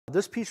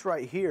This piece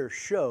right here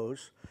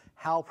shows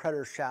how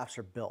Predator shafts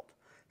are built.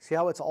 See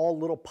how it's all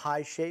little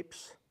pie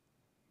shapes?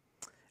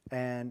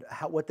 And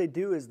what they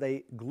do is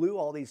they glue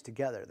all these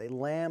together. They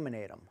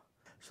laminate them.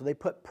 So they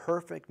put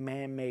perfect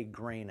man-made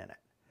grain in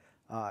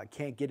it.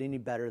 Can't get any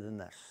better than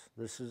this.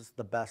 This is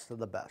the best of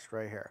the best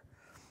right here.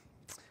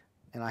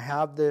 And I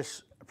have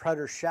this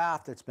Predator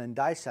shaft that's been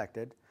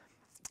dissected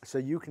so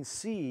you can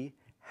see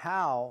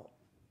how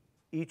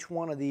each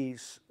one of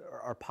these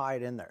are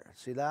pied in there.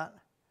 See that?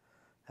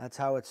 That's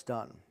how it's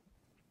done.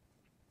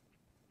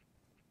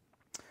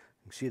 You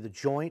can see the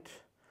joint,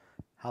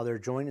 how their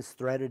joint is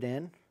threaded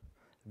in,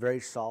 very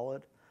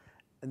solid.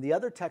 And the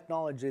other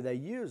technology they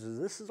use is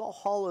this is all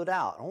hollowed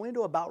out, only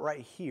to about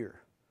right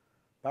here.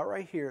 About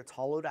right here, it's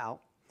hollowed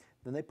out.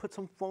 Then they put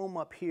some foam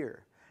up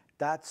here.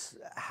 That's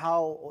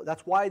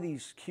why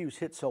these cues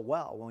hit so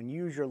well. When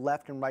you use your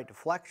left and right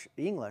deflection,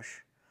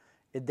 English,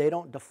 they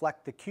don't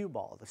deflect the cue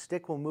ball. The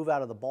stick will move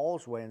out of the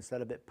ball's way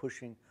instead of it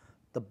pushing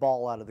the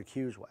ball out of the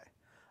cue's way.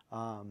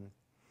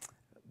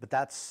 But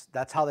that's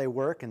how they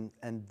work,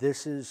 and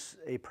this is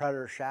a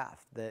Predator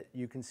shaft that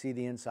you can see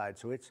the inside.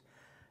 So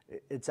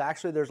it's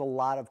actually, there's a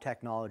lot of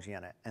technology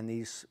in it, and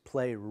these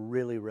play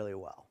really, really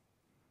well.